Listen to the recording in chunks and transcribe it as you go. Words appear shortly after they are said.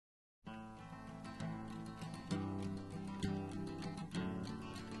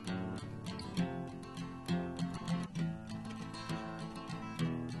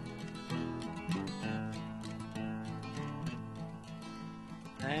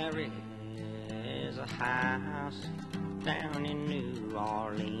There is a house down in New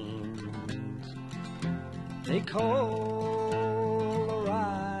Orleans they call the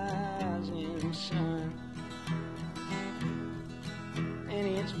rising sun, and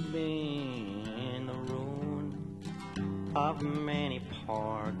it's been the ruin of many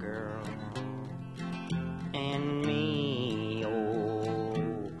poor girls and me.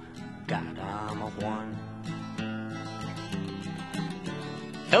 Oh, God, I'm a one.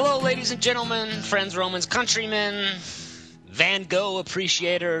 Hello, ladies and gentlemen, friends, Romans, countrymen, Van Gogh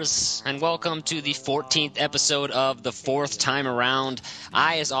appreciators, and welcome to the 14th episode of The Fourth Time Around.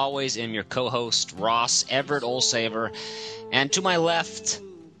 I, as always, am your co-host, Ross Everett Olsaver, and to my left,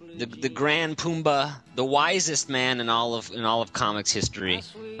 the Grand Pumbaa, the wisest man in all of comics history,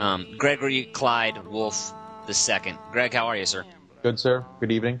 Gregory Clyde Wolfe II. Greg, how are you, sir? Good, sir.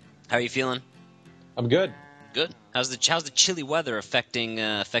 Good evening. How are you feeling? I'm good. Good. How's the chilly weather affecting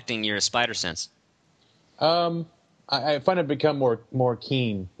your spider sense? I find it become more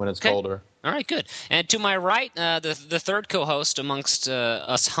keen when it's colder. All right, good. And to my right, the third co-host amongst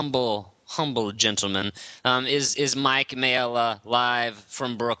us humble gentlemen is Mike Mayella, live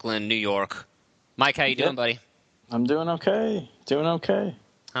from Brooklyn, New York. Mike, how you doing, buddy? I'm doing okay.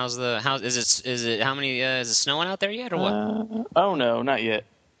 Is it snowing out there yet or what? Oh no, not yet.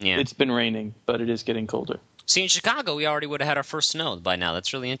 Yeah. It's been raining, but it is getting colder. See, in Chicago, we already would have had our first snow by now.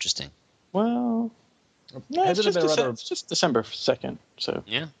 That's really interesting. Well, no, it's just December 2nd. So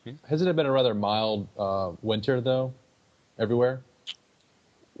yeah. Hasn't it been a rather mild winter though, everywhere?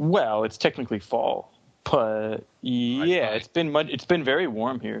 Well, it's technically fall, but yeah, it's been very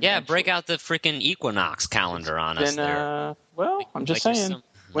warm here. Yeah, actually. break out the freaking equinox calendar on us there. Well, I'm just saying,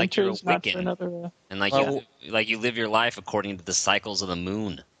 winter's not for another. And you live your life according to the cycles of the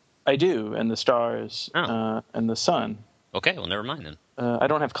moon. I do, and the stars, and the sun. Okay, well, never mind then. I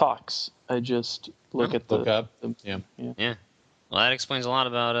don't have clocks. I just look up. Yeah. Well, that explains a lot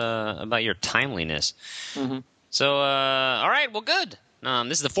about your timeliness. Mm-hmm. So, all right, well, good.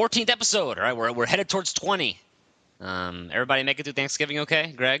 This is the 14th episode. All right, we're headed towards 20. Everybody make it through Thanksgiving,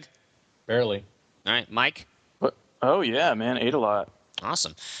 okay? Greg? Barely. All right, Mike? Oh yeah, man, ate a lot.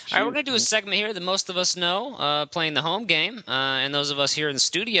 Awesome. All right, we're going to do a segment here that most of us know, playing the home game, and those of us here in the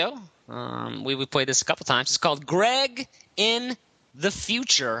studio, we played this a couple times. It's called Greg in the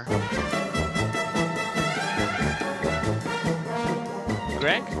Future.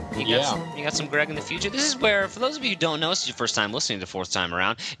 Greg, you got some Greg in the Future. This is where, for those of you who don't know, this is your first time listening to the Fourth Time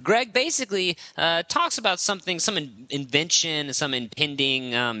Around, Greg basically talks about some invention, some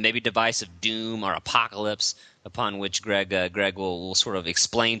impending maybe device of doom or apocalypse, upon which Greg will sort of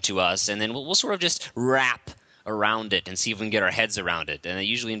explain to us, and then we'll sort of just wrap around it and see if we can get our heads around it. And it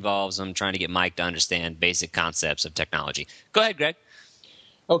usually involves trying to get Mike to understand basic concepts of technology. Go ahead, Greg.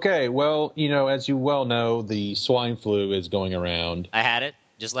 Okay, well, as you well know, the swine flu is going around. I had it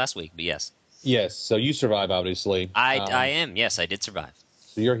just last week, but yes. Yes, so you survive, obviously. I am. Yes, I did survive.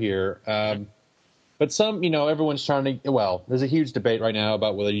 So you're here. But everyone's trying to, there's a huge debate right now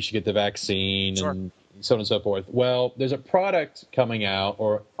about whether you should get the vaccine and so on and so forth. Well, there's a product coming out,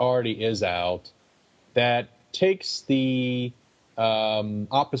 or already is out, that takes the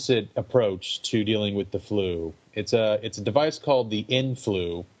opposite approach to dealing with the flu. It's a device called the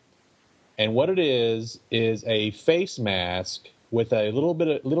Influ, and what it is a face mask with a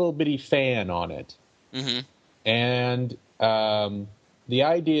little bitty fan on it. Mm-hmm. And the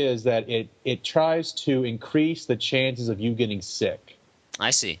idea is that it tries to increase the chances of you getting sick.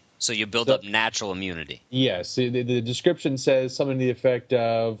 I see. So you build up natural immunity. Yes. The description says something to the effect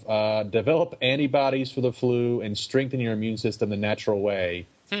of develop antibodies for the flu and strengthen your immune system the natural way.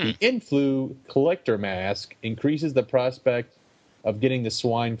 The Influ collector mask increases the prospect of getting the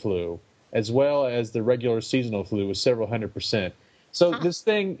swine flu, as well as the regular seasonal flu, with several 100%. So this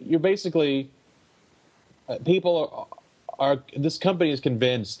thing, you're basically people are this company is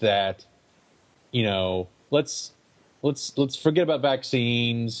convinced that let's forget about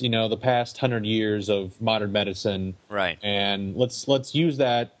vaccines, the past 100 years of modern medicine. Right. And let's use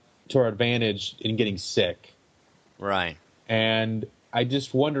that to our advantage in getting sick. Right. And I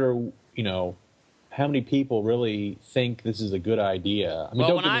just wonder, how many people really think this is a good idea? I mean,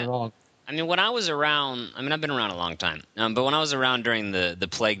 don't get me wrong. I mean, when I was around, I've been around a long time, but when I was around during the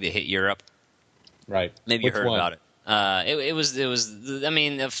plague that hit Europe, right? Maybe you heard about it. It was. I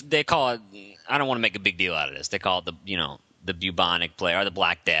mean, if they call it, I don't want to make a big deal out of this. They call it the bubonic plague or the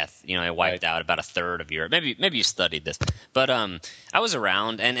Black Death. It wiped out about a third of Europe. Maybe you studied this, but I was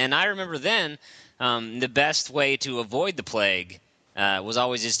around, and I remember then the best way to avoid the plague was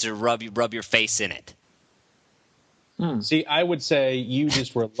always just to rub your face in it. See, I would say you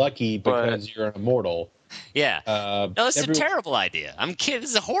just were lucky because you're an immortal. Yeah. No, it's a terrible idea. I'm kidding.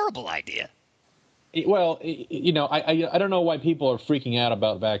 This is a horrible idea. Well, I don't know why people are freaking out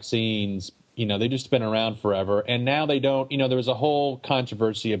about vaccines. They've just been around forever, and now they don't. There was a whole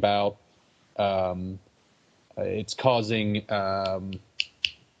controversy about it's causing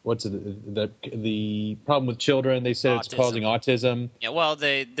what's it, the problem with children. They said it's causing autism. Yeah, well,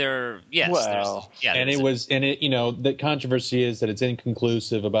 they're yes. Well, and the controversy is that it's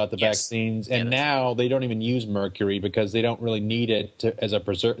inconclusive about the vaccines, and now they don't even use mercury because they don't really need it as a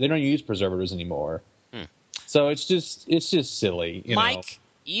They don't use preservatives anymore. So it's just silly. Mike,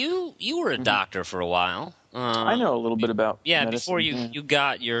 you were a doctor for a while. I know a little bit about medicine. Before you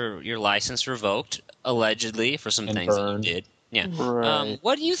got your license revoked allegedly for some things that you did. Yeah. Right.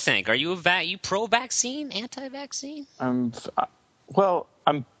 What do you think? Are you you pro-vaccine, anti-vaccine? Let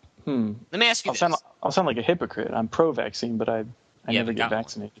me ask you this. I'll sound like a hypocrite. I'm pro-vaccine, but I never get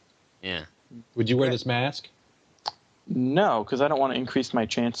vaccinated. Yeah. Would you wear this mask? No, because I don't want to increase my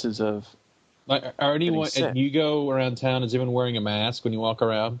chances of. You go around town, is anyone wearing a mask when you walk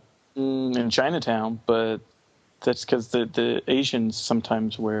around? In Chinatown, but that's because the Asians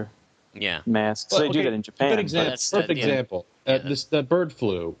sometimes wear masks. They do that in Japan. Good example. Perfect example. The bird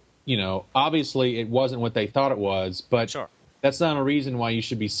flu. Obviously it wasn't what they thought it was, but that's not a reason why you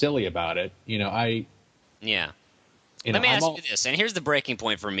should be silly about it. Let me ask you this, and here's the breaking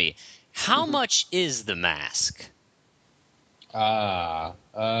point for me. How much is the mask? Hold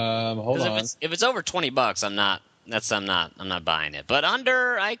on. If it's over $20, I'm not buying it. But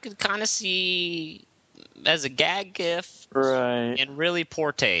under, I could kind of see as a gag gift, right? And really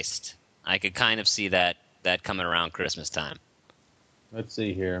poor taste. I could kind of see that coming around Christmas time. Let's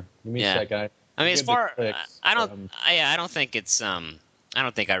see here. Give me a second. I mean, I don't think it's I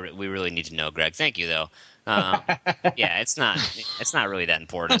don't think we really need to know, Greg. Thank you though. It's not really that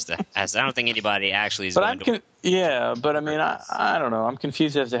important as I don't think anybody actually is. But but I mean, I don't know. I'm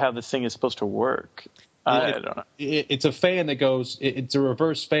confused as to how this thing is supposed to work. I don't know. It's a fan that goes. It's a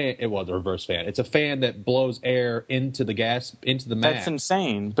reverse fan. The reverse fan. It's a fan that blows air into the mask. That's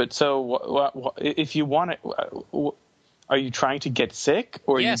insane. But so, if you want it, are you trying to get sick,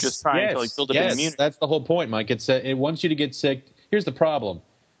 or are you just trying to build up an immunity? That's the whole point, Mike. It wants you to get sick. Here's the problem.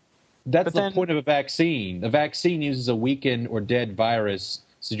 That's the point of a vaccine. A vaccine uses a weakened or dead virus,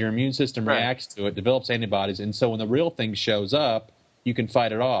 so your immune system reacts to it, develops antibodies, and so when the real thing shows up, you can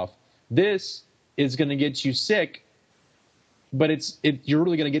fight it off. This is going to get you sick, but you're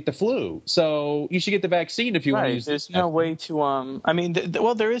really going to get the flu. So you should get the vaccine if you want to use. There's no way to. I mean,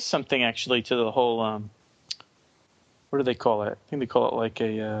 there is something actually to the whole. What do they call it? I think they call it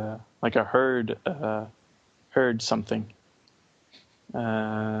like a herd something.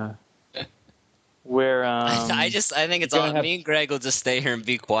 Where I think it's all me and Greg will just stay here and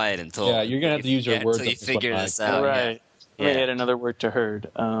be quiet until you're gonna have to use your words until you figure this out. Right. Let me add another word to herd.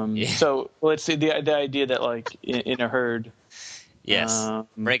 So let's see the idea that in a herd. Yes.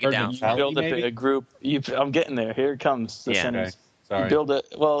 Break it down. You build up a group. I'm getting there. Here it comes. The sentence. Sorry.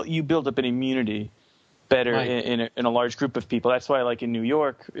 You build up an immunity better in a large group of people. That's why, in New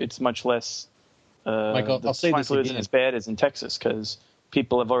York, it's much less. Michael, I'll say this again. Isn't as bad as in Texas because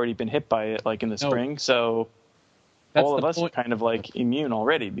people have already been hit by it, in the spring. So all of us are kind of immune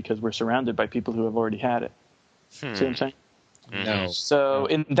already because we're surrounded by people who have already had it. See what I'm saying? No. So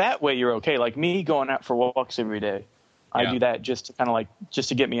in that way, you're okay. Like me going out for walks every day, I do that just to kind of just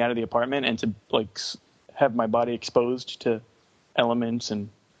to get me out of the apartment and to have my body exposed to elements and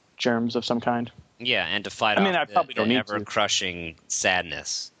germs of some kind. Yeah, and to fight off the ever-crushing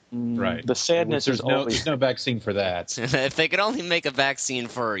sadness. Right. The sadness there's no vaccine for that. If they could only make a vaccine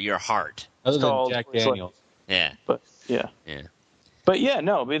for your heart. Other than Jack Daniels. Yeah. But there's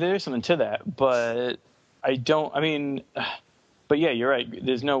something to that. But I don't, but yeah, you're right.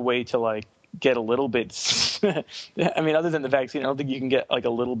 There's no way to get a little bit, other than the vaccine, I don't think you can get a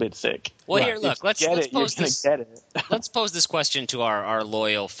little bit sick. Well, here, look, let's pose this. Let's pose this question to our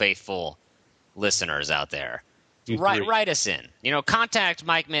loyal, faithful listeners out there. Write us in. Contact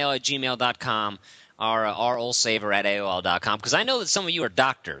MikeMail@gmail.com or rolsaver@aol.com because I know that some of you are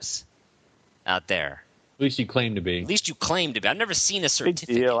doctors out there. At least you claim to be. I've never seen a certificate.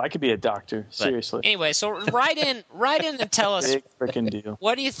 Big deal. I could be a doctor. Seriously. Anyway, so write in and tell us. Big freaking deal.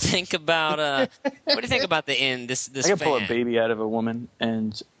 What do you think about the end? This I can pull a baby out of a woman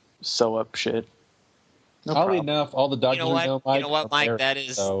and sew up shit. No Oddly enough, all the doctors Mike, Mike? That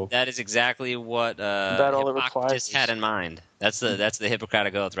is exactly what Hippocrates had in mind. That's the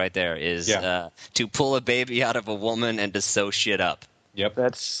Hippocratic oath right there. Is to pull a baby out of a woman and to sew shit up. Yep.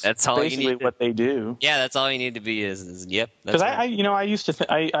 That's all you basically need to- what they do. Yeah, that's all you need to be is yep. Because That's right. I used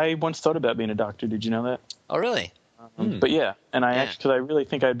to I once thought about being a doctor. Did you know that? Oh, really? But yeah, and I Yeah. actually, because I really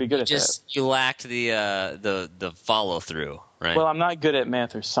think I'd be good at that. You lacked the follow through, right? Well, I'm not good at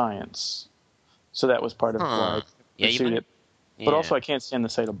math or science, so that was part of why I Yeah, you pursued might- it. But yeah. also, I can't stand the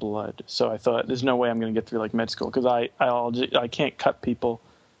sight of blood, so I thought there's no way I'm going to get through like med school because I can't cut people,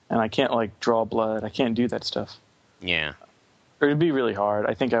 and I can't like draw blood. I can't do that stuff. Yeah. Or it'd be really hard.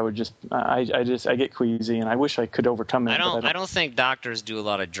 I think I would just I get queasy, and I wish I could overcome it. I don't think doctors do a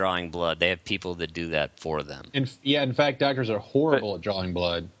lot of drawing blood. They have people that do that for them. In fact, doctors are horrible at drawing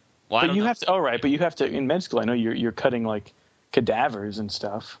blood. Well, I But don't you know. have to. Oh, right. But you have to in med school. I know you're cutting like cadavers and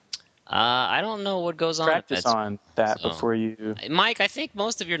stuff. I don't know what goes on. at Practice med school. on that So- before you. Mike, I think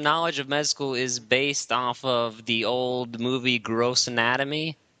most of your knowledge of med school is based off of the old movie Gross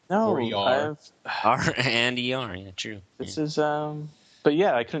Anatomy. No, Or ER. And ER, yeah, true. This is But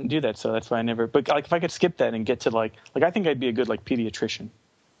yeah, I couldn't do that, so that's why I never. But like, if I could skip that and get to like I think I'd be a good like pediatrician.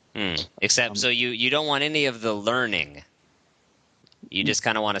 Except, so you don't want any of the learning. You just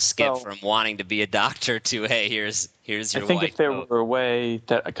kind of want to skip Well- from wanting to be a doctor to, hey, here's your I think white if there coat. were a way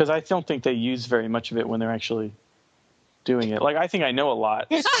that, because I don't think they use very much of it when they're actually doing it. Like I think I know a lot.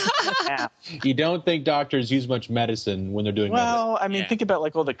 Yeah. You don't think doctors use much medicine when they're doing medicine? Well, I mean, Yeah. think about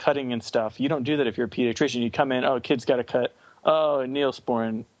like all the cutting and stuff. You don't do that if you're a pediatrician. You come in, oh, kid's got a cut. Oh,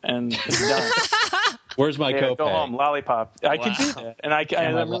 Neosporin, and it's done. Where's my Yeah, copay? go home, lollipop. I could do Wow. that, and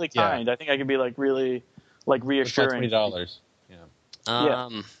I'm really Yeah. kind. I think I could be like really, like Where's my reassuring. $20? Yeah.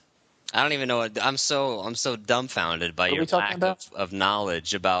 I don't even know what I'm so dumbfounded by What are your we talking lack about? of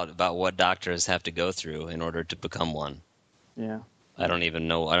knowledge about what doctors have to go through in order to become one. Yeah. I don't even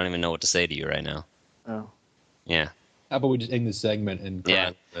know what to say to you right now. Oh. Yeah. How about we just end the segment and cry a Yeah,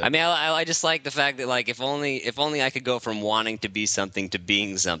 little bit? I mean, I just like the fact that like if only I could go from wanting to be something to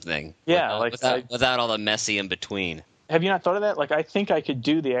being something. Yeah, like without all the messy in between. Have you not thought of that? Like, I think I could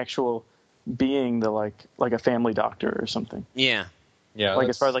do the actual being the like a family doctor or something. Yeah. yeah, Like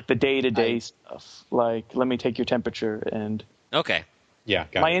as far as like the day-to-day I- stuff. Like, let me take your temperature, and Okay. yeah,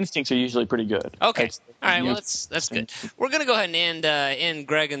 got my it. instincts are usually pretty good. Okay. It's- All right. you Well, know, that's good. We're gonna go ahead and end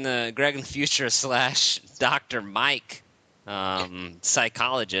Greg in the future / Dr. Mike,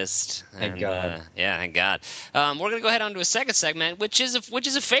 psychologist. Thank God. Yeah, thank God. We're gonna go ahead on to a second segment, which is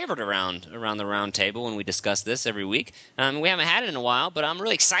a favorite around the round table when we discuss this every week. We haven't had it in a while, but I'm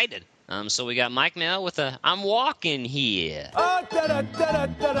really excited. So we got Mike Mail with a "I'm walking here." For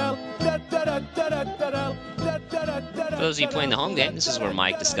those of you playing the home game, this is where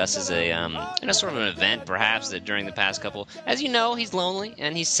Mike discusses a sort of an event, perhaps, that during the past couple. As you know, he's lonely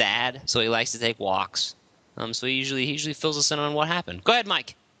and he's sad, so he likes to take walks. So he usually fills us in on what happened. Go ahead,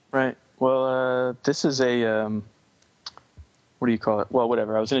 Mike. Right. Well, this is a what do you call it? Well,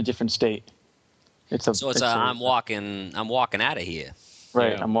 whatever. I was in a different state. I'm walking out of here.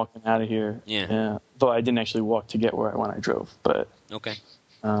 Right. Yeah. I'm walking out of here. Yeah. Though I didn't actually walk to get where I drove, but Okay.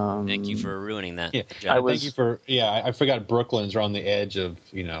 um, Thank you for ruining that. Yeah, job. thank you for. Yeah, I forgot Brooklyn's are on the edge of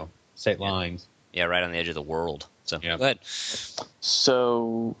state lines. Yeah, right on the edge of the world. So Yeah. go ahead.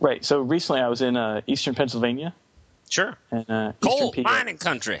 So recently I was in eastern Pennsylvania Sure. and Coal eastern PA. mining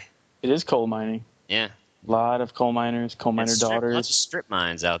country. It is coal mining. Yeah. A lot of coal miners, coal miner Lots of daughters. strip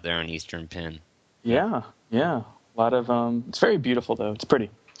mines out there in Eastern Penn. Yeah. A lot of it's very beautiful though. It's pretty.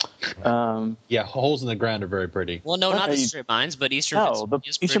 Yeah, holes in the ground are very pretty. Well, no, What not are the you- strip mines, but Eastern No, Pennsylvania the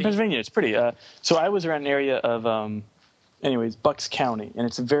is eastern pretty. Pennsylvania. It's pretty. So I was around an area of anyways, Bucks County, and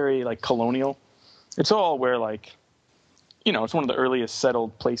it's very like colonial. It's all where like, it's one of the earliest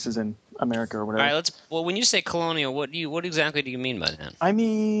settled places in America or All whatever. right, well, when you say colonial, what exactly do you mean by that? I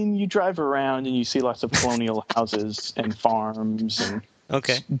mean, you drive around and you see lots of colonial houses and farms and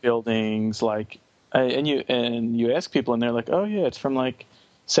Okay. buildings, like, and you ask people and they're like, oh yeah, it's from like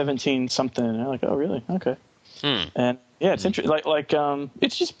 17 something. And they're like, oh really? Okay. And yeah, it's interesting. Like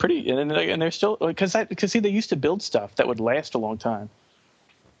it's just pretty, and they're still because see, they used to build stuff that would last a long time.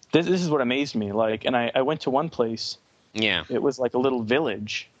 This is what amazed me. Like, and I went to one place. Yeah. It was like a little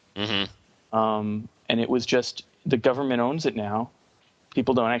village. Mm-hmm. And it was just the government owns it now.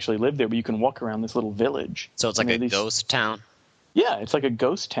 People don't actually live there, but you can walk around this little village. So it's like And a they're these- ghost town. Yeah, it's like a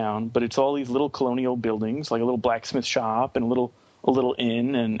ghost town, but it's all these little colonial buildings, like a little blacksmith shop and a little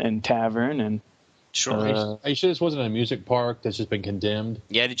inn and tavern and. Sure. Are you sure this wasn't a music park that's just been condemned?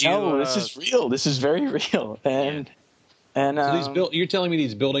 Yeah. Did you? No, this is real. This is very real. And So you're telling me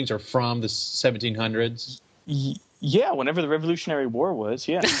these buildings are from the 1700s? Yeah, whenever the Revolutionary War was,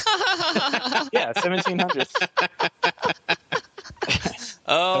 yeah. Yeah, 1700s.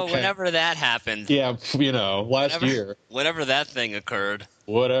 Oh, Okay. whenever that happened. Yeah, last year. Whenever that thing occurred.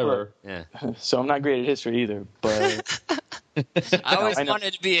 Whatever. Yeah. So I'm not great at history either, but I always I know.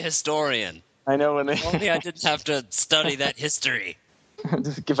 wanted to be a historian. I know when they. Only I didn't have to study that history.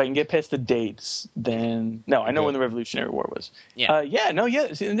 If I can get past the dates, then no, I know when the Revolutionary War was. Yeah.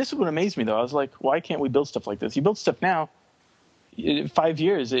 See, and this is what amazed me though. I was like, why can't we build stuff like this? You build stuff now, in 5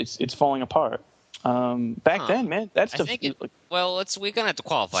 years, it's falling apart. Back then, man, that stuff. We're gonna have to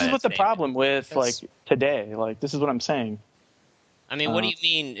qualify. This is that what's the statement. problem with like today. Like this is what I'm saying. I mean, what do you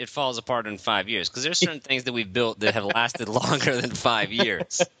mean it falls apart in 5 years? Because there's certain things that we've built that have lasted longer than 5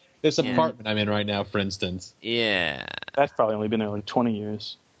 years. This apartment I'm in right now, for instance. Yeah. That's probably only been there like 20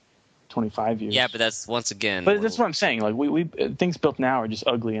 years, 25 years. Yeah, but that's once again. But that's what I'm saying. Like we things built now are just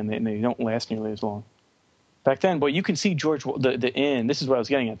ugly and they don't last nearly as long. Back then, boy, you can see the inn. This is what I was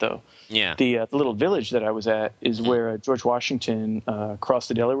getting at, though. Yeah. The little village that I was at is where George Washington crossed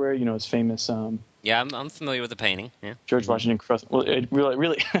the Delaware. You know, his famous. Yeah, I'm familiar with the painting. Yeah. George Washington crossed. Well, it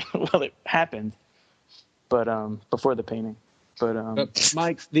really well, it happened, but before the painting. But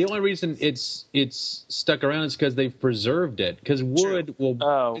Mike, the only reason it's stuck around is because they've preserved it. Because wood will.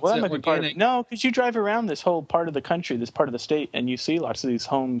 Oh, well, that might be part of. organic. No, because you drive around this whole part of the country, this part of the state, and you see lots of these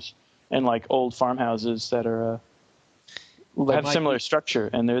homes and like old farmhouses that are have similar structure,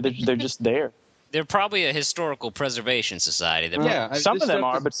 and they're just there. They're probably a historical preservation society. Some of them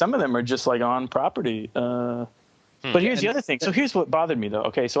are, but some of them are just like on property. But here's the other thing. So here's what bothered me, though.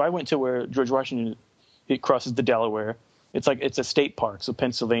 Okay, so I went to where George Washington he crosses the Delaware. It's a state park, so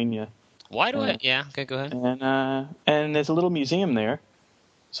Pennsylvania. Why do I? Yeah, okay, go ahead. And there's a little museum there.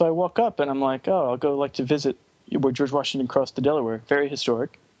 So I walk up and I'm like, I'll go to visit where George Washington crossed the Delaware. Very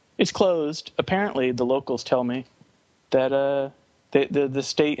historic. It's closed. Apparently, the locals tell me that the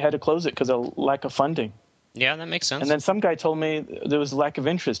state had to close it because of lack of funding. Yeah, that makes sense. And then some guy told me there was a lack of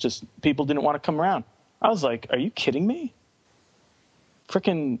interest. Just people didn't want to come around. I was like, are you kidding me?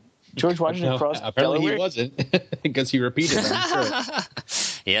 Freaking George Washington crossed apparently Delaware? He wasn't because he repeated it. I'm sure.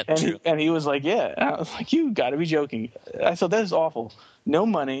 Yeah, and he was like, yeah. And I was like, you got to be joking. I thought that is awful. No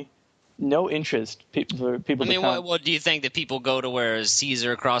money, no interest for people. I mean, what do you think that people go to where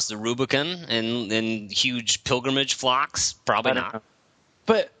Caesar crossed the Rubicon in huge pilgrimage flocks? Probably not. Know.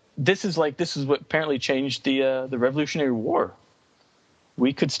 But this is what apparently changed the Revolutionary War.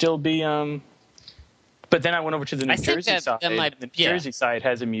 We could still be. But then I went over to the New Jersey side. The New Jersey side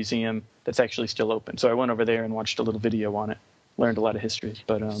has a museum that's actually still open. So I went over there and watched a little video on it. Learned a lot of history.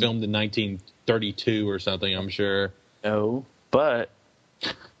 But filmed in 1932 or something, I'm sure. No, but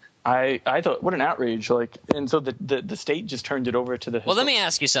I thought, what an outrage! Like, and so the state just turned it over to the. Well, let me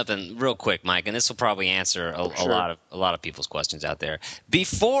ask you something real quick, Mike, and this will probably answer a lot of people's questions out there.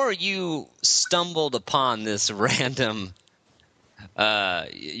 Before you stumbled upon this random,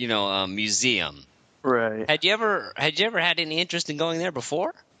 museum. Right. Had you ever had any interest in going there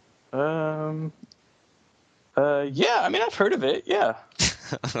before? Yeah. I mean, I've heard of it. Yeah.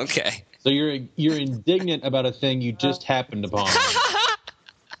 Okay. So you're indignant about a thing you just happened upon.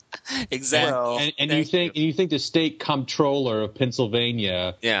 Exactly. Well, and you think the state comptroller of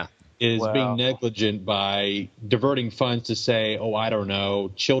Pennsylvania is being negligent by diverting funds to say, I don't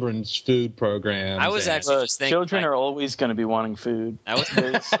know, children's food programs. I was actually just thinking, children are always going to be wanting food.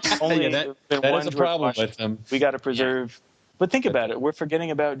 That is a problem with them. We got to preserve. Yeah. But think about it. We're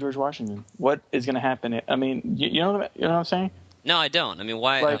forgetting about George Washington. What is going to happen? I mean, you know what I'm saying? No, I don't. I mean,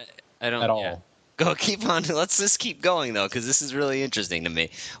 why? I don't at all. Yeah. Go, keep on. Let's just keep going though, because this is really interesting to me.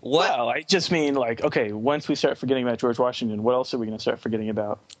 Well, I just mean okay. Once we start forgetting about George Washington, what else are we going to start forgetting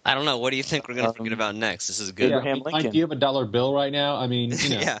about? I don't know. What do you think we're going to forget about next? This is good. Abraham Lincoln. Do you have a dollar bill right now? I mean,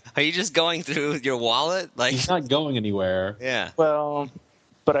 yeah. Are you just going through your wallet? Like, it's not going anywhere. Yeah. Well,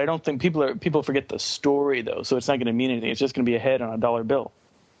 but I don't think people forget the story though, so it's not going to mean anything. It's just going to be a head on a dollar bill,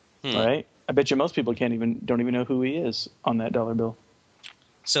 right? I bet you most people don't even know who he is on that dollar bill.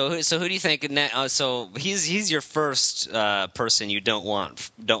 So who do you think? So he's your first person you don't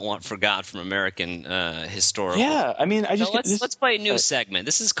want forgot from American historical. Yeah, I mean, let's play a new segment.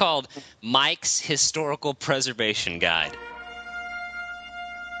 This is called Mike's Historical Preservation Guide.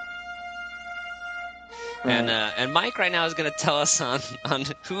 And Mike right now is going to tell us on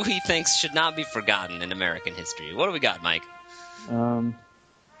who he thinks should not be forgotten in American history. What do we got, Mike? Well,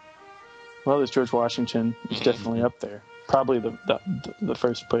 there's George Washington. He's definitely up there. Probably the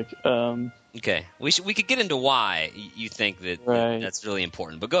first pick. Okay, we could get into why you think that's really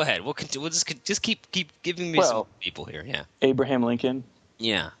important. But go ahead. We'll just keep giving me some people here. Yeah. Abraham Lincoln.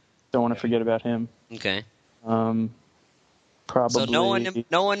 Yeah. Don't want to forget about him. Okay. Probably. So no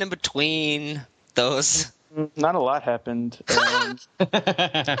one in between those. Not a lot happened.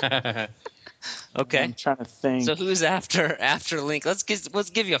 Okay. I'm trying to think. So who's after Link? Let's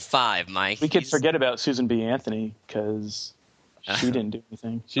give you a 5, Mike. We could forget about Susan B. Anthony because she didn't do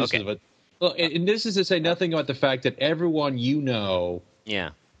anything. Okay. Well, and this is to say nothing about the fact that everyone you know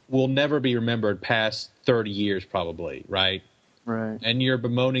will never be remembered past 30 years probably, right? Right. And you're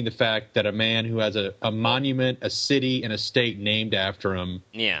bemoaning the fact that a man who has a monument, a city, and a state named after him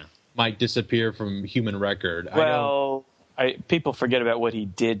might disappear from human record. Well, people forget about what he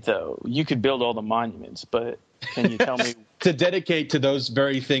did, though. You could build all the monuments, but can you tell me? To dedicate to those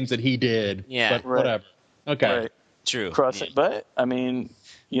very things that he did. Yeah. But whatever. Okay. Right. True. But, I mean,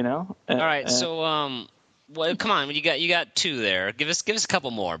 you know. All right, so well, come on, you got 2 there. Give us a couple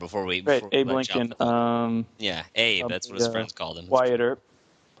more before we. Right, Abe Lincoln. Abe. That's what his friends called him. Wyatt Earp,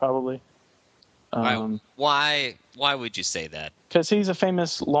 probably. Why would you say that? Because he's a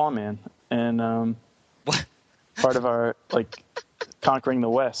famous lawman and what? Part of our conquering the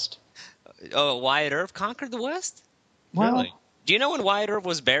West. Oh, Wyatt Earp conquered the West? Really? Do you know when Wyatt Earp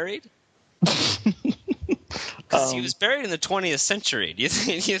was buried? Because he was buried in the 20th century. Do you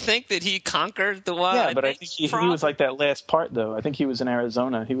think that he conquered the West? Yeah, but I think he was like that last part, though. I think he was in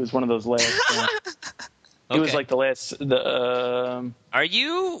Arizona. He was one of those last. He was like the last. Are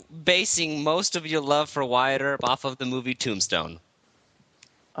you basing most of your love for Wyatt Earp off of the movie Tombstone?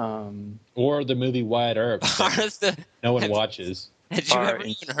 Or the movie Wyatt Earp. No one watches. Had you ever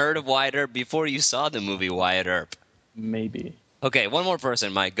even heard of Wyatt Earp before you saw the movie Wyatt Earp? Maybe. Okay, one more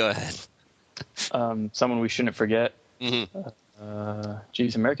person, Mike. Go ahead. Someone we shouldn't forget. Mm-hmm.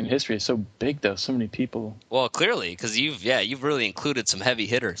 Geez, American history is so big, though. So many people. Well, clearly, because you've really included some heavy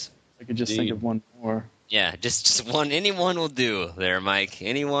hitters. I could just think of one more. Yeah, just one. Anyone will do there, Mike.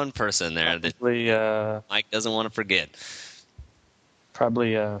 Any one person there probably, that Mike doesn't want to forget.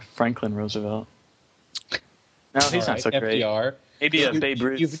 Probably Franklin Roosevelt. No, he's not so great. FDR. Maybe Babe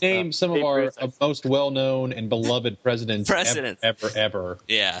Ruth. You've named some of our most well-known and beloved presidents. Ever.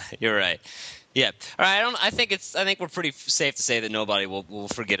 Yeah, you're right. Yeah. All right. I think we're pretty safe to say that nobody will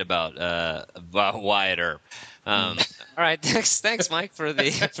forget about Wyatt Earp. All right. Thanks, Mike, for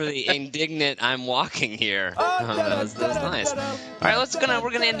the indignant "I'm walking here." That was nice. All right.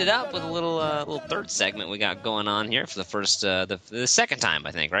 We're gonna end it up with a little third segment we got going on here for the first the second time,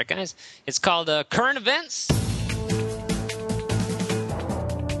 I think. Right, guys? It's called Current Events.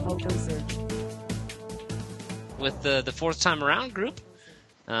 With the fourth time around group.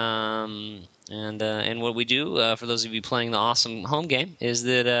 And what we do, for those of you playing the awesome home game, is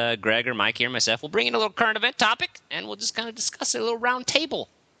that Greg or Mike here and myself will bring in a little current event topic, and we'll just kind of discuss a little round table.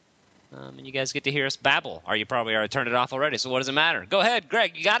 And you guys get to hear us babble. Or you probably already turned it off already, so what does it matter? Go ahead,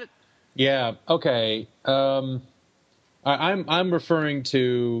 Greg, you got it? Yeah, okay. I'm referring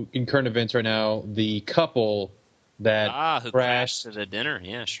to, in current events right now, the couple that who crashed at the dinner.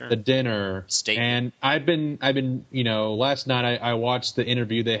 Yeah, sure. The dinner. Statement. And I've been, last night I watched the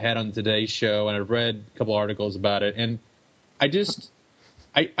interview they had on Today's Show, and I've read a couple articles about it, and I just,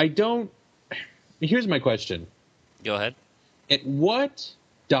 I don't. Here's my question. Go ahead. At what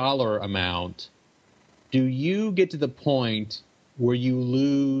dollar amount do you get to the point where you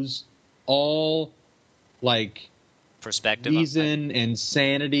lose all, perspective, reason and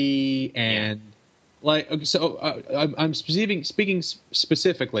sanity and? Yeah. I'm speaking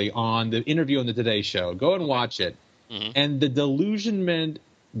specifically on the interview on the Today Show. Go and watch it. Mm-hmm. And the delusionment,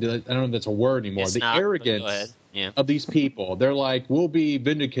 I don't know if that's a word anymore, arrogance of these people. They're like, we'll be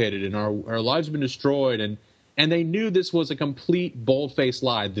vindicated and our lives have been destroyed. And they knew this was a complete bold-faced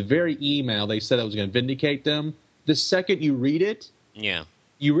lie. The very email they said that was going to vindicate them, the second you read it,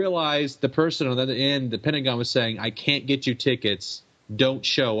 you realize the person on the other end, the Pentagon, was saying, I can't get you tickets, don't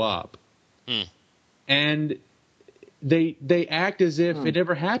show up. And they act as if it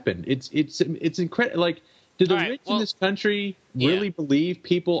never happened. It's incredible. Do the rich in this country really believe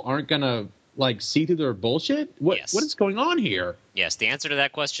people aren't gonna see through their bullshit? What is going on here? Yes, the answer to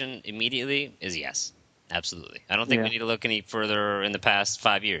that question immediately is yes. Absolutely. I don't think we need to look any further in the past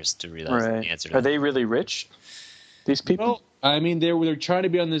 5 years to realize the answer to that. Are they really rich? These people? Well, I mean, they're trying to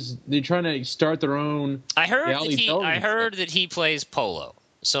be on this. They're trying to start their own. I heard that he plays polo.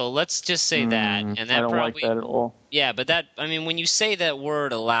 So let's just say that, and that I don't probably, like that at all. Yeah, but when you say that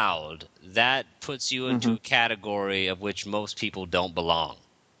word aloud, that puts you into a category of which most people don't belong.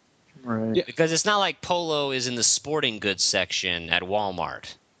 Right. Yeah. Because it's not like polo is in the sporting goods section at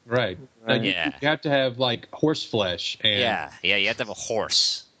Walmart. Right. You have to have horse flesh. And you have to have a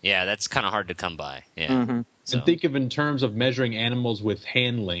horse. Yeah, that's kind of hard to come by. Yeah. Mm-hmm. So. And think of in terms of measuring animals with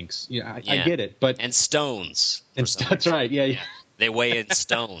hand links. I get it, but and stones. That's right. Yeah. They weigh in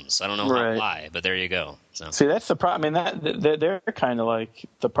stones. I don't know why, but there you go. So. See, that's the problem. I mean, they're kind of like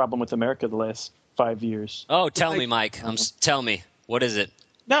the problem with America the last 5 years. Oh, tell me, Mike. Tell me. What is it?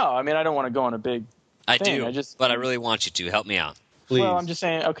 No, I mean, I don't want to go on a big I thing. do, but I really want you to. Help me out. Please. Well, I'm just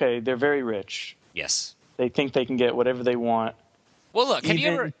saying, okay, they're very rich. Yes. They think they can get whatever they want. Well, look, have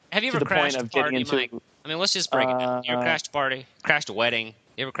you ever crashed a party, Mike? I mean, let's just break it down. You ever crashed a party? Crashed a wedding?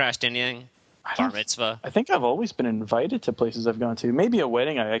 You ever crashed anything? Bar mitzvah? I think I've always been invited to places I've gone to. Maybe a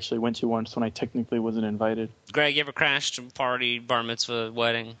wedding I actually went to once when I technically wasn't invited. Greg, you ever crashed a party, bar mitzvah,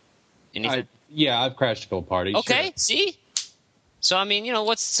 wedding? Anything? I've crashed a couple parties. Okay, sure. See? So, I mean,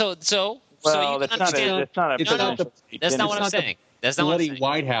 what's so Well, you that's understand. That's not what I'm saying. That's not what I'm saying.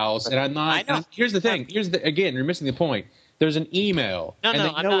 White House, and I'm not. I know. Here's the thing. Again, you're missing the point. There's an email, and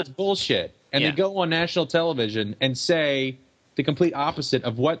they know it's bullshit, and they go on national television and say the complete opposite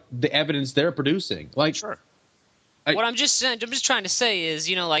of what the evidence they're producing. Like, sure. What I'm just trying to say is,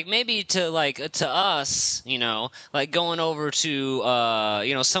 like maybe to us, like going over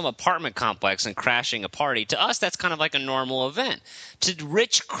to some apartment complex and crashing a party. To us, that's kind of like a normal event. To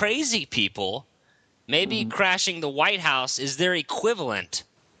rich, crazy people, maybe crashing the White House is their equivalent.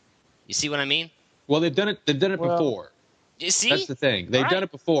 You see what I mean? Well, they've done it before. You see? That's the thing. They've done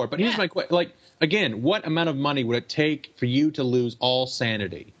it before. But here's my question. Like, again, what amount of money would it take for you to lose all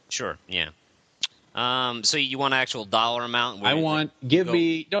sanity? Sure. Yeah. So you want an actual dollar amount? Not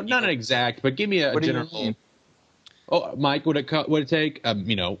an exact, but give me a general. Oh, Mike, would it take a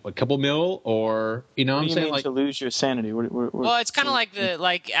couple mil, or what I'm saying, like, to lose your sanity? Well, it's kind of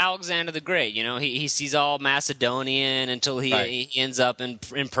like Alexander the Great. He's all Macedonian until he ends up in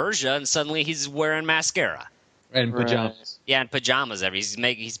Persia, and suddenly he's wearing mascara and pajamas. Right. Yeah, and pajamas.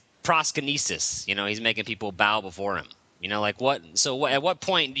 He's proskynesis. He's making people bow before him. Like what? So at what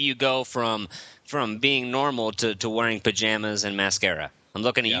point do you go from being normal to wearing pajamas and mascara? I'm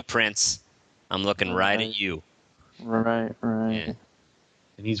looking at you, Prince. I'm looking right at you. Right. Yeah.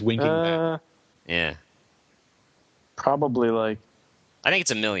 And he's winking back. Yeah. Probably I think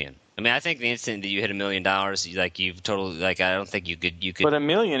it's $1 million. I mean, I think the instant that you hit $1 million, you've totally I don't think you could. But $1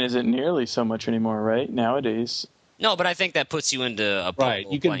 million isn't nearly so much anymore, right? Nowadays. No, but I think that puts you into a right.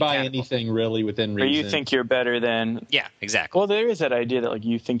 You can buy anything really within reason. Or you think you're better than. Yeah, exactly. Well, there is that idea that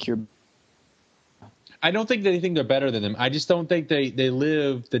you think you're. I don't think they think they're better than them. I just don't think they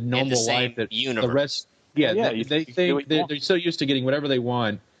live the normal life that universe. The rest. Yeah, they think they're so used to getting whatever they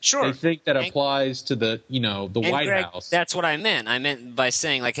want. Sure. They think that applies to the White Greg, House. That's what I meant. I meant by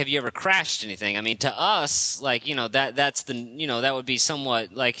saying have you ever crashed anything? I mean, to us, that's that would be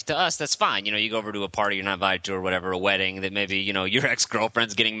somewhat to us that's fine. You go over to a party you're not invited to or whatever, a wedding that maybe your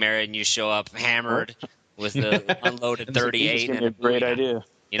ex-girlfriend's getting married and you show up hammered with the unloaded 38. And a great idea.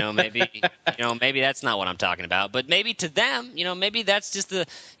 Maybe that's not what I'm talking about, but maybe to them, maybe that's just the,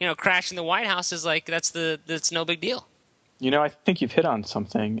 crashing the White House is that's no big deal. I think you've hit on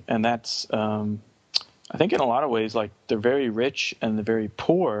something, and that's, I think in a lot of ways, the very rich and the very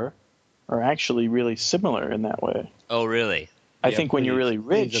poor are actually really similar in that way. Oh, really? I think when you're really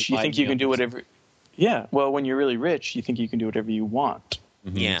rich, you think you can do whatever. Yeah. Well, when you're really rich, you think you can do whatever you want.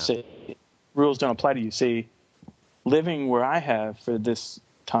 Mm-hmm. Yeah. Say, rules don't apply to you. Say, living where I have for this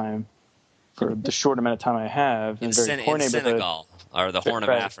time, for the short amount of time I have in a very poor neighborhood, Senegal or the Horn of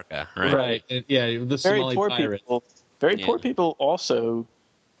Africa, right? Right. Yeah, the Somali pirate. Very poor people also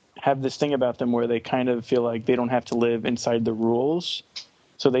have this thing about them where they kind of feel like they don't have to live inside the rules,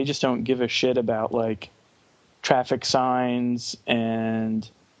 so they just don't give a shit about traffic signs and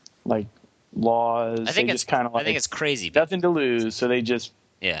laws. I think it's kind of I think it's crazy. Nothing to lose, so they just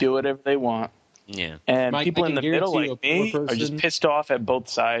do whatever they want. Yeah. And Mike, people in the middle like me are just pissed off at both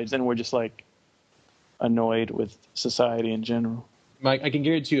sides, and we're just annoyed with society in general. Mike, I can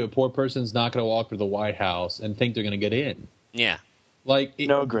guarantee you a poor person's not going to walk through the White House and think they're going to get in. Yeah.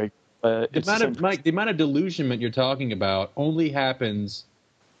 No, Greg. The amount of delusionment you're talking about only happens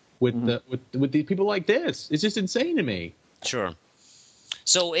with with the people like this. It's just insane to me. Sure.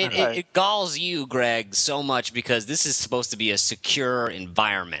 So it galls you, Greg, so much because this is supposed to be a secure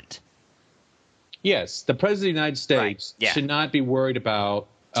environment. Yes, the president of the United States should not be worried about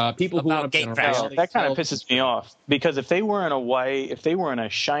people who want to. That kind of pisses me off because if they were in a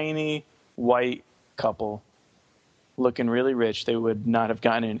shiny white couple looking really rich, they would not have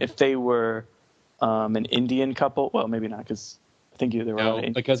gotten in. If they were an Indian couple, well, maybe not because I think there were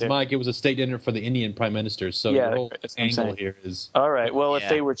because Mike, it was a state dinner for the Indian prime minister, so the whole angle here is all right. Well, if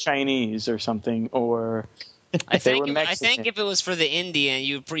they were Chinese or something, or I think if it was for the Indian,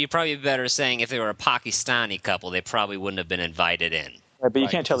 you probably be better saying if they were a Pakistani couple, they probably wouldn't have been invited in. Right, but you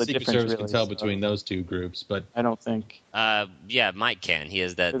can't tell the Secret difference. Service Really, can tell so between those two groups, but I don't think Yeah, Mike can. He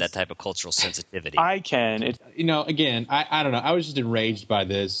has that It's- type of cultural sensitivity. I can. It, again, I don't know. I was just enraged by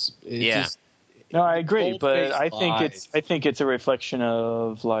this. It's Yeah. just, no, I agree, but bold-faced I think it's a reflection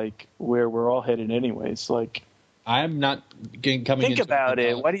of like where we're all headed, anyways. Like, I'm not coming. think into about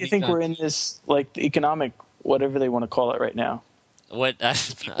it. Why do you think anytime- we're in this like economic, whatever they want to call it right now? What?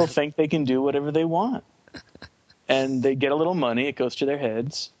 People think they can do whatever they want, and they get a little money. It goes to their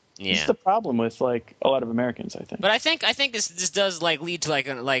heads. This Yeah. is the problem with like a lot of Americans, I think. But I think this does like lead to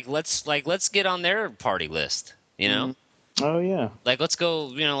like let's get on their party list. You know, Mhm. Oh yeah, like let's go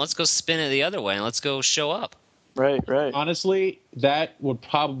spin it the other way and let's go show up. right. Honestly, that would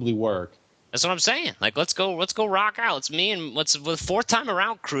probably work. That's what I'm saying. Like let's go rock out. It's me and what's the fourth time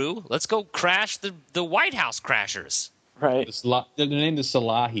around crew. Let's go crash the White House crashers. Right. They're named the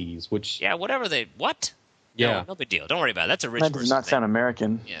Salahis, which Yeah, whatever they what? Yeah. No big deal. Don't worry about it. That's a rich That does person not thing. sound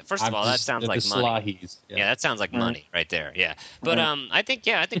American. Yeah, first of all, that sounds like the money. Salahis. Yeah, that sounds like money right there. Yeah, but Right. I think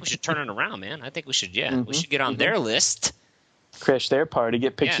we should turn it around, man. I think we should we Mhm. should get on their list Crash their party,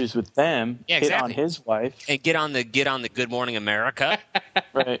 get pictures with them, Yeah, hit on exactly. his wife. and get on the Good Morning America.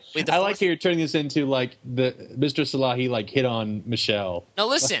 Right. With the I like fourth- how you're turning this into like the Mr. Salahi like hit on Michelle. No,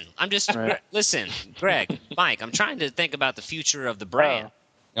 listen. I'm just Right. listen, Greg, Mike. I'm trying to think about the future of the brand.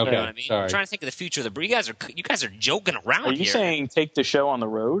 Okay, You know what I mean? sorry. I'm trying to think of the future of the brand. You guys are joking around Are you here. saying take the show on the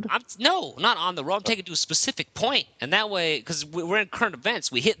road? No, not on the road. I'm taking it to a specific point, and that way, because we're in current events,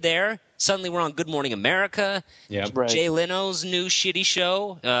 we hit there. Suddenly, we're on Good Morning America. Yeah, Right. Jay Leno's new shitty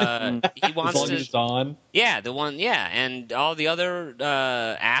show. He as wants long to. as it's on. Yeah, the one. Yeah, and all the other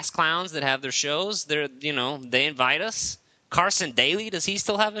ass clowns that have their shows. They invite us. Carson Daly, does he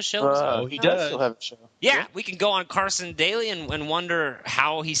still have a show? Oh, he does. Still have a show. Yeah, we can go on Carson Daly and wonder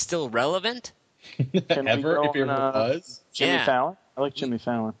how he's still relevant. Can we Ever, go if he on, ever was. Jimmy Yeah. Fallon? I like Jimmy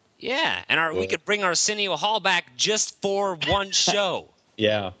Fallon. Yeah, and we could bring Arsenio Hall back just for one show.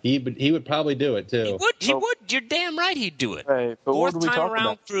 Yeah, he would probably do it too. He would. You're damn right he'd do it. Right. But what Fourth would we time talk around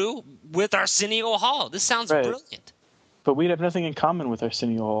about? through with Arsenio Hall. This sounds Right. brilliant. But we'd have nothing in common with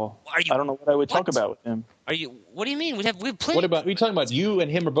Arsenio Hall. Are you- I don't know what I would talk what? about with him. What do you mean? We've played. What about? Are you talking about you and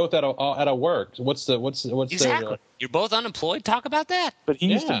him are both out of work? What's Exactly. You're both unemployed. Talk about that. But he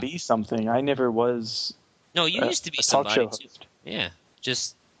used Yeah. to be something. I never was No, you a, used to be a talk somebody. show too. host. Yeah,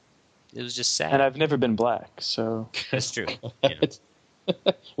 it was just sad. And I've never been black, so That's true. Yeah.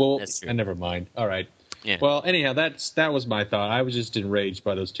 Well, That's true. never mind. All right. Yeah. Well, anyhow, that was my thought. I was just enraged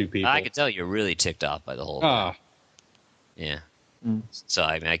by those two people. I could tell you're really ticked off by the whole. Ah, Yeah. Mm. So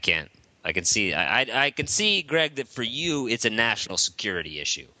I mean, I can't. I can see. I can see, Greg, that for you it's a national security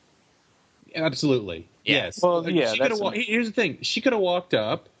issue. absolutely. Yeah. Yes. Well, yeah, She coulda that's- here's the thing. She could have walked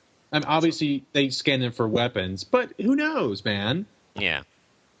up. Obviously, they scanned them for weapons, but who knows, man? Yeah.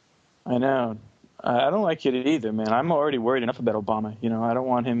 I know. I don't like it either, man. I'm already worried enough about Obama. I don't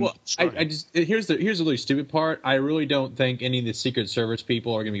want him. Well, I just here's the really stupid part. I really don't think any of the Secret Service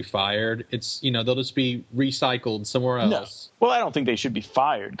people are going to be fired. It's they'll just be recycled somewhere else. Well, I don't think they should be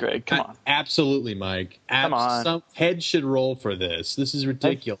fired, Greg. Come on. Absolutely, Mike. Come on. Some head should roll for this. This is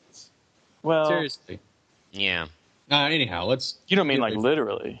ridiculous. Well, Seriously. Yeah. Anyhow, let's. you don't mean like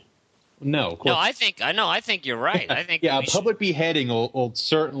literally. No, of course. No, I think you're right. I think Yeah, a we should- public beheading will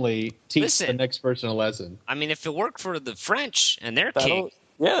certainly teach Listen. the next person a lesson. I mean, if it worked for the French and their That'll- king,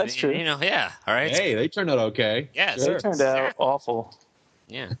 Yeah, that's true. Yeah. All right. Hey, they turned out okay. Yeah, They Sure. turned out awful.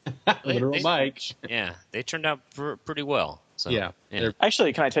 Yeah. Literal They- Mike. Yeah. They turned out pretty well. So, Yeah. Yeah.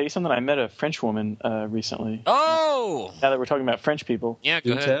 Actually, can I tell you something? I met a French woman recently. Oh. Now that we're talking about French people, Yeah.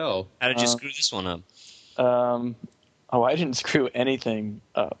 Go Do ahead. tell. How did you screw this one up? I didn't screw anything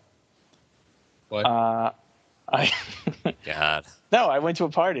up. What? I God. No, I went to a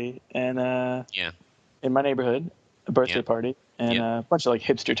party and Yeah. in my neighborhood, a birthday Yeah. party, and Yeah. a bunch of like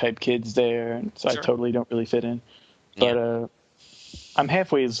hipster type kids there, and so Sure. I totally don't really fit in. But I'm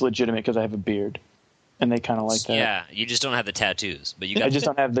halfway as legitimate because I have a beard, and they kind of like that. Yeah. You just don't have the tattoos, but you got. I just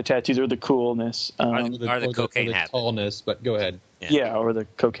don't have the tattoos or the coolness. Are the cocaine the habit. tallness, but go ahead. Yeah, or the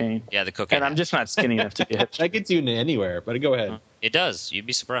cocaine. Yeah, the cocaine. And I'm just not skinny enough to be a hipster. That gets you into anywhere, but go ahead. It does. You'd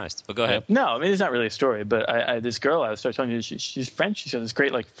be surprised. But go ahead. No, I mean it's not really a story, but I this girl I was telling you she's French. She's got this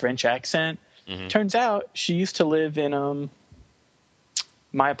great like French accent. Mhm. Turns out she used to live in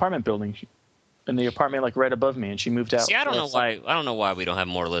my apartment building, in the apartment like right above me, and she moved out. See, I don't know why we don't have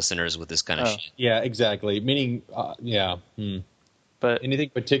more listeners with this kind of Oh. shit. Yeah, exactly. Meaning, yeah. But Anything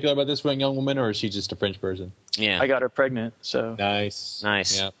particular about this young woman, or is she just a French person? Yeah. I got her pregnant, so Nice.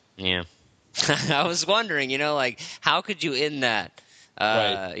 Nice. Yeah. Yeah. I was wondering, like, how could you end that,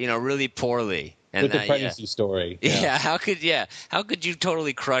 Right. really poorly? And with the pregnancy story. Yeah. How could you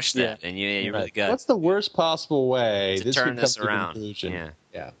totally crush that? Yeah. And you really got. What's the worst possible way To this turn could come this to a around. conclusion? Yeah.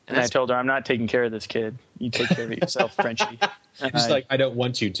 Yeah. And I told her, I'm not taking care of this kid. You take care of it yourself, Frenchie. Just like, I don't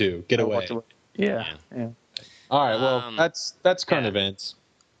want you to. Get I away. walked away. Yeah. All right. Well, that's current events.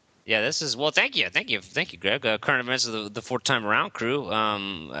 Yeah, this is thank you, Greg. Current events of the fourth time around crew.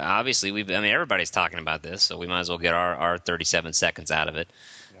 Obviously, everybody's talking about this, so we might as well get our 37 seconds out of it.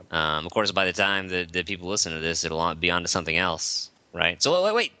 Yep. Of course, by the time that people listen to this, it'll be on to something else, right?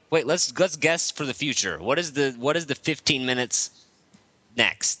 So wait. Let's guess for the future. What is the 15 minutes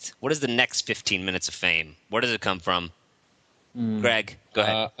next? What is the next 15 minutes of fame? Where does it come from? Greg, go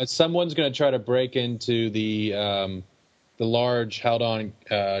ahead. Someone's going to try to break into the Large Hadron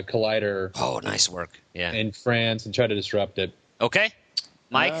Collider. Oh, nice work. Yeah. In France and try to disrupt it. Okay.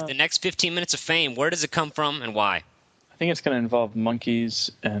 Mike, the next 15 minutes of fame, where does it come from and why? I think it's going to involve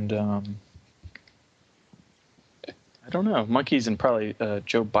monkeys and I don't know, monkeys and probably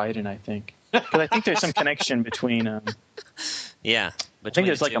Joe Biden, I think. Because I think there's some connection between yeah. I think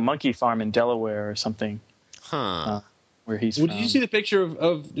there's like a monkey farm in Delaware or something. Huh. Where he's Did you see the picture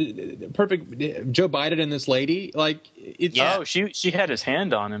of perfect Joe Biden and this lady? Like, it's, Oh, she had his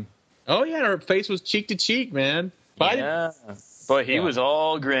hand on him. Oh yeah, her face was cheek to cheek, man. Biden. Yeah. Boy, he was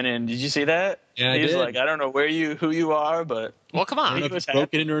all grinning. Did you see that? Yeah, he was like, I don't know who you are, but well, come on. I don't know if it's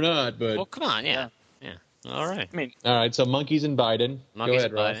broken in or not, but well, come on, yeah. All right. All right. So monkeys and Biden. Go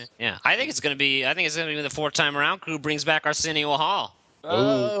ahead, Ross. Biden. Yeah, I think it's gonna be the fourth time around crew brings back Arsenio Hall.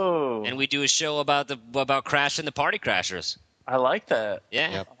 Oh. And we do a show about crashing the Party Crashers. I like that. Yeah.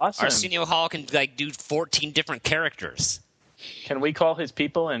 Yep. Awesome. Arsenio Hall can do 14 different characters. Can we call his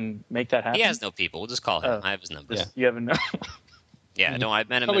people and make that happen? He has no people. We'll just call him. I have his number. Yeah. You have a number. Yeah. No, I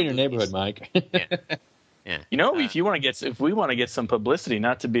met him. Probably in your neighborhood, Mike. Yeah. You know, if we want to get some publicity,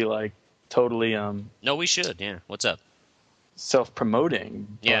 not to be like totally No, we should. Yeah. What's up?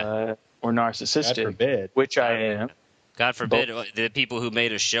 self-promoting, or narcissistic. God forbid. Which I am. God forbid the people who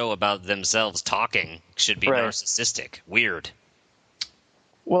made a show about themselves talking should be narcissistic. Weird.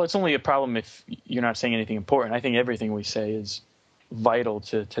 Well, it's only a problem if you're not saying anything important. I think everything we say is vital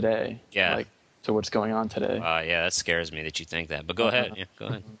to today. Yeah. Like to what's going on today. Yeah, that scares me that you think that. But go ahead. Yeah, go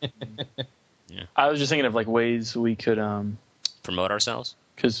ahead. I was just thinking of like ways we could promote ourselves.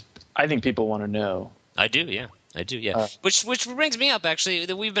 Because I think people want to know. I do, yeah. Which brings me up, actually,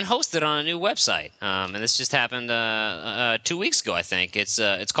 that we've been hosted on a new website. And this just happened 2 weeks ago, I think. It's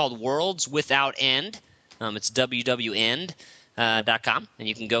called Worlds Without End. It's www.end.com. And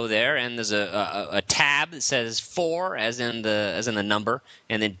you can go there, and there's a tab that says 4, as in the number,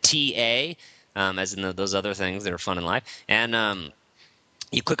 and then TA, as in those other things that are fun in life. And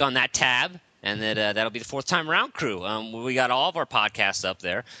you click on that tab, and that'll be the fourth time around crew. We got all of our podcasts up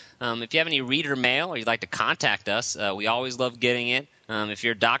there. If you have any reader mail or you'd like to contact us, we always love getting it. If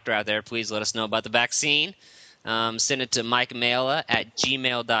you're a doctor out there, please let us know about the vaccine. Send it to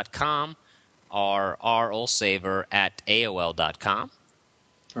mikemela@gmail.com or rolsaver@aol.com.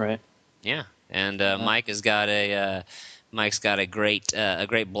 Right. Yeah, and Mike has got Mike's got a great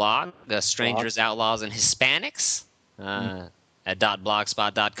blog, Strangers, Outlaws, and Hispanics. At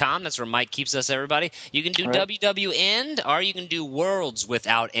 .blogspot.com. That's where Mike keeps us, everybody. You can do WWEnd, or you can do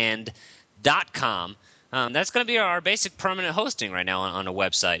worldswithoutend.com. That's going to be our basic permanent hosting right now on a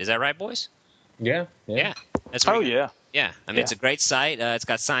website. Is that right, boys? Yeah. That's yeah. Yeah. It's a great site. It's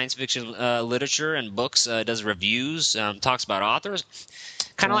got science fiction literature and books. Does reviews, talks about authors.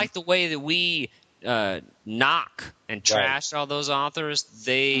 Kind of like the way that we knock and trash all those authors.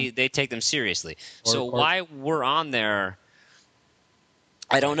 They take them seriously. Why we're on there,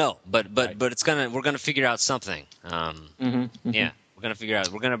 I don't know, but we're gonna figure out something. Yeah, we're gonna figure out.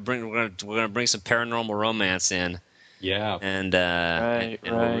 We're gonna bring some paranormal romance in. Yeah. And right.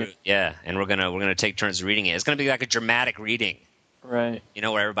 And we're gonna take turns reading it. It's gonna be like a dramatic reading. Right. You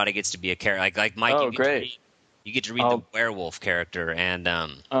know, where everybody gets to be a character. Like Mike. Oh, you get to read the werewolf character, and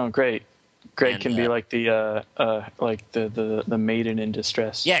oh, great. Greg can be like the maiden in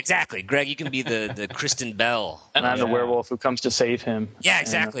distress. Yeah, exactly. Greg, you can be the Kristen Bell. And I'm the werewolf who comes to save him. Yeah,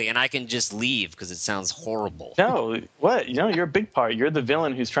 exactly. And I can just leave because it sounds horrible. No, what? You're a big part. You're the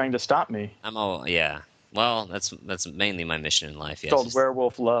villain who's trying to stop me. Yeah. Well, that's mainly my mission in life. Yes. It's called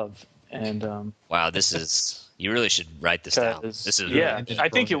Werewolf Love. And wow, this is. You really should write this down. This is I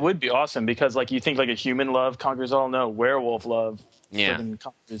think it would be awesome because like you think like a human love conquers all. No, werewolf love. Yeah.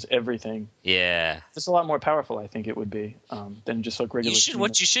 Conquers everything. Yeah. It's a lot more powerful, I think it would be, than just like regular.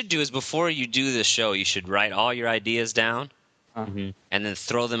 What you should do is before you do the show, you should write all your ideas down, and then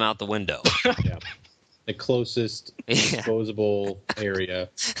throw them out the window. Yeah. The closest disposable area.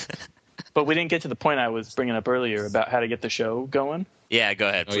 But we didn't get to the point I was bringing up earlier about how to get the show going. Yeah, go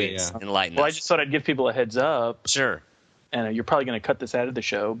ahead, please. yeah. Enlighten Well, us. I just thought I'd give people a heads up. Sure. And you're probably going to cut this out of the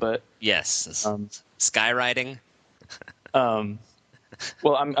show, but Yes. Skywriting.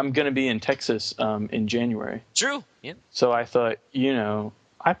 Well, I'm going to be in Texas in January. True. Yeah. So I thought,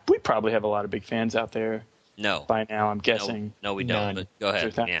 we probably have a lot of big fans out there No. by now, I'm guessing. No, we don't. None. But go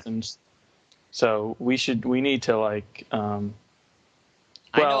ahead. There are Yeah. thousands. So we need to like.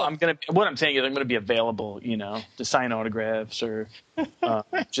 I know. What I'm saying is I'm gonna be available, to sign autographs or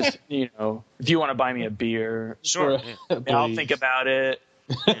just if you want to buy me a beer, Sure. I'll think about it.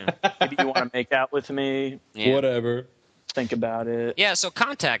 Maybe you want to make out with me, Yeah. Whatever. think about it. Yeah, so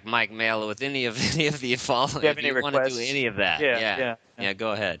contact Mike Mailer with any of the following. If you have if any you want to do requests. any of that. Yeah.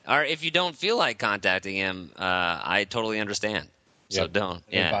 Go ahead. Or if you don't feel like contacting him, I totally understand. So Yep. don't. I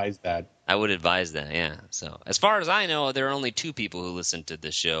Yeah. advise that. I would advise that, yeah. So as far as I know, there are only 2 people who listen to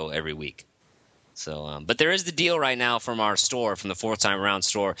this show every week. So, but there is the deal right now from our store, from the Fourth Time Around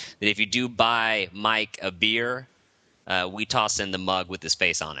store, that if you do buy Mike a beer, we toss in the mug with his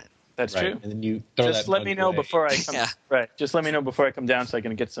face on it. That's Right. true. And then you throw Just that let mug me know away. before I come. Yeah. Right. Just let me know before I come down so I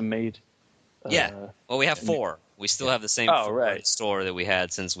can get some made. Yeah. Well, we have 4. We still have the same Oh, 4 right. in store that we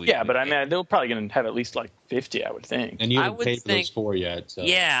had since we. Yeah, but I mean, they're probably going to have at least like 50, I would think. And you I haven't would paid for think- those 4 yet. So.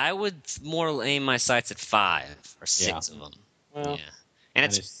 Yeah, I would more aim my sights at 5 or 6 of them. Well, Yeah, and And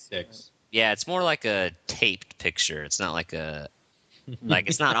it's it's 6. yeah, it's more like a taped picture. It's not like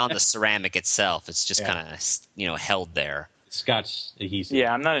it's not on the ceramic itself. It's just Yeah. kind of held there, Scotch adhesive.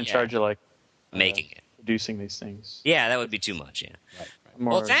 yeah, I'm not in Yeah. charge of like making it. producing these things. Yeah, that would be too much. Yeah. Right.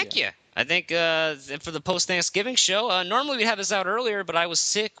 More, Well, thank you. I think for the post-Thanksgiving show, normally we'd have this out earlier, but I was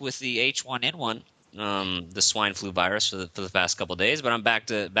sick with the H1N1, the swine flu virus for the past couple of days. But I'm back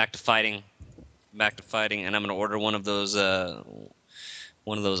to fighting, and I'm going to order one of those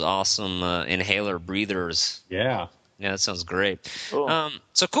awesome inhaler breathers. Yeah. Yeah, that sounds great. Cool.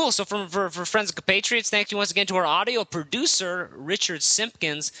 So cool. So for friends and compatriots, thank you once again to our audio producer, Richard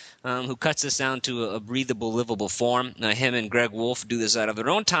Simpkins, who cuts this down to a breathable, livable form. Him and Greg Wolf do this out of their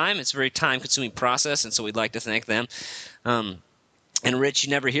own time. It's a very time-consuming process, and so we'd like to thank them. And Rich,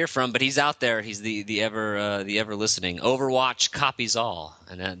 you never hear from, but he's out there. He's the ever listening. Overwatch copies all,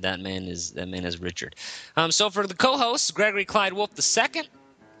 and that man is Richard. So for the co-hosts, Gregory Clyde Wolf II,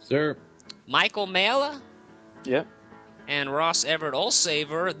 Sir. Michael Mela, Yep. and Ross Everett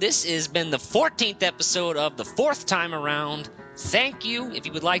Olsaver. This has been the 14th episode of The Fourth Time Around. Thank you. If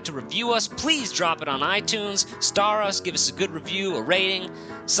you would like to review us, please drop it on iTunes, star us, give us a good review, a rating,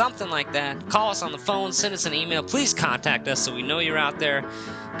 something like that. Call us on the phone, send us an email. Please contact us so we know you're out there,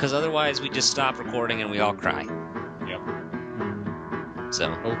 because otherwise we just stop recording and we all cry. Yep. So,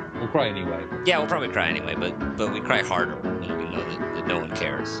 We'll cry anyway. yeah, we'll probably cry anyway, but we cry harder when we know that no one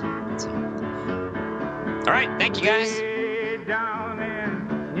cares. So. All right, thank you guys. Way down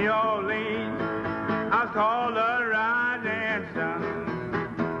in New Orleans, I was called a rising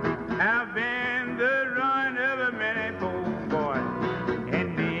sun. Have been the run of a many poor boys,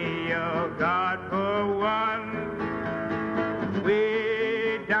 and me, oh God, for one.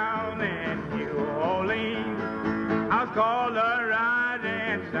 Way down in New Orleans, I was called a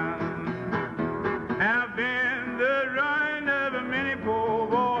rising sun. Have been the run of a many poor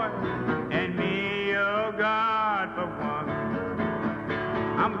boys, and me, oh God, for one.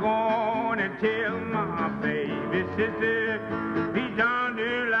 I'm gonna tell my baby sister, be done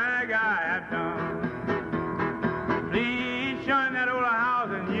do like I have done. Please shine that old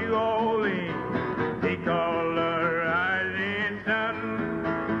house in New Orleans, they call the rising sun.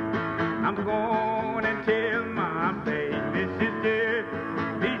 I'm gonna tell my baby sister,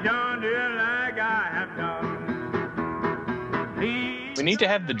 be done do like I have done. Please. We need to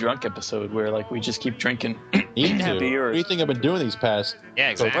have the drunk episode where like we just keep drinking. Need to. Beer. What do you think I've been doing these past Yeah,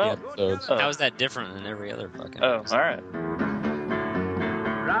 exactly. episodes? Oh. How is that different than every other fucking Oh, episode? all right.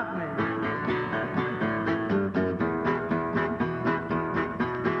 Rock me.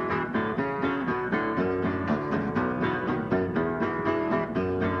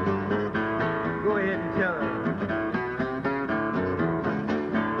 Go ahead and tell her.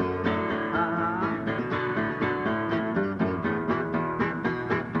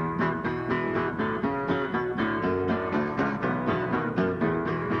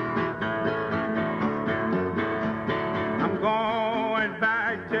 I'm going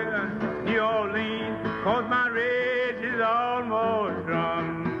back to New Orleans, 'cause my race is almost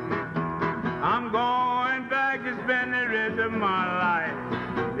run. I'm going back to spend the rest of my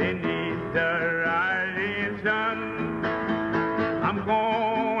life beneath the rising sun. I'm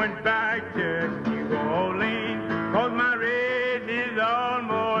going back to New Orleans, 'cause my race is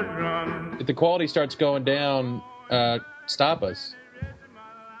almost run. if the quality starts going down, stop us.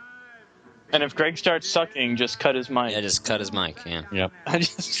 And if Greg starts sucking, just cut his mic. Yeah, just cut his mic. Yeah. Yep. I'm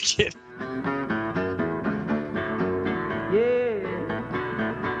just kidding.